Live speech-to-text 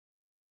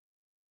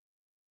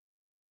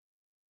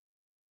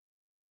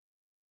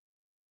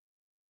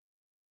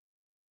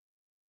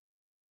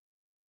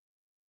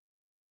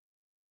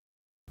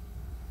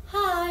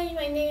Hi,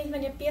 my name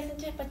is Pia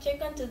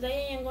Sanchez and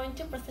today I am going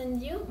to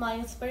present you my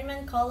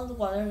experiment called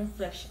water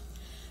reflection.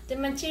 The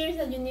materials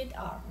that you need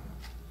are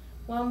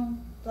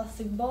one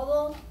plastic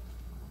bottle,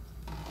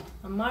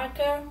 a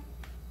marker,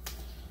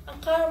 a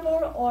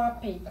cardboard or a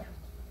paper.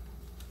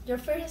 Your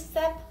first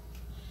step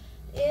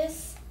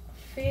is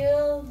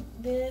fill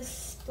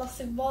this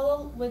plastic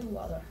bottle with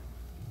water.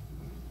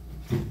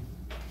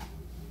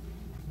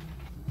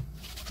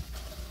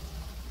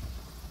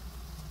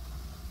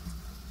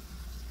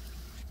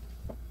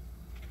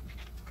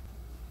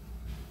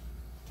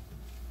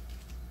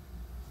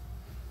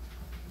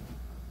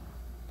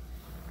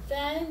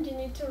 Then you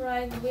need to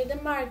write with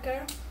a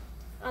marker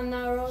an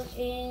arrow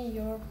in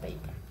your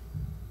paper.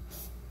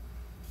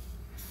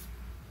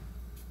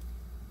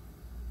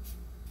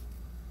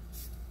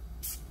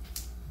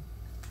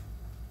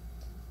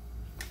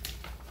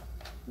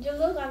 You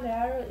look and the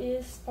arrow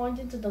is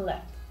pointing to the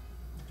left.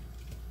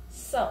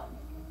 So,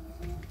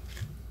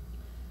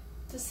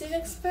 to see the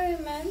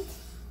experiment,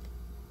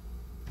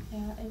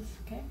 it's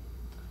okay.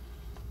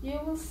 You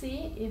will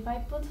see if I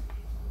put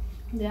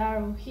the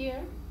arrow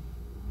here,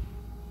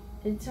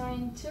 it's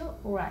going to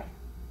right.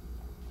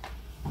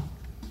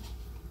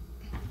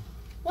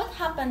 What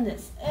happened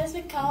is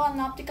we call an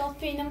optical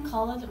phenomenon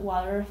called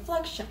water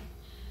reflection.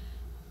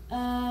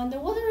 The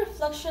water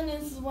reflection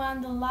is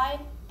when the light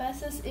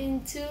passes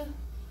into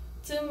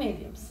two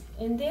mediums.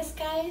 In this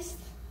case,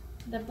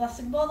 the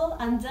plastic bottle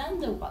and then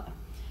the water.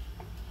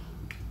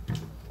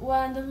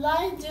 When the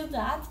light do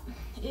that,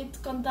 it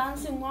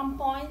condenses in one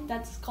point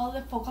that's called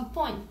the focal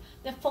point.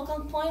 The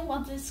focal point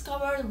was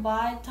discovered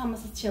by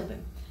Thomas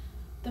children.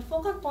 The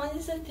focal point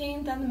is the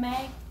thing that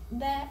makes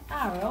the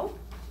arrow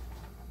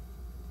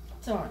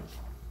turn.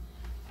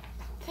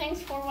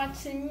 Thanks for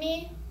watching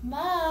me.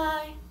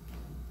 Bye!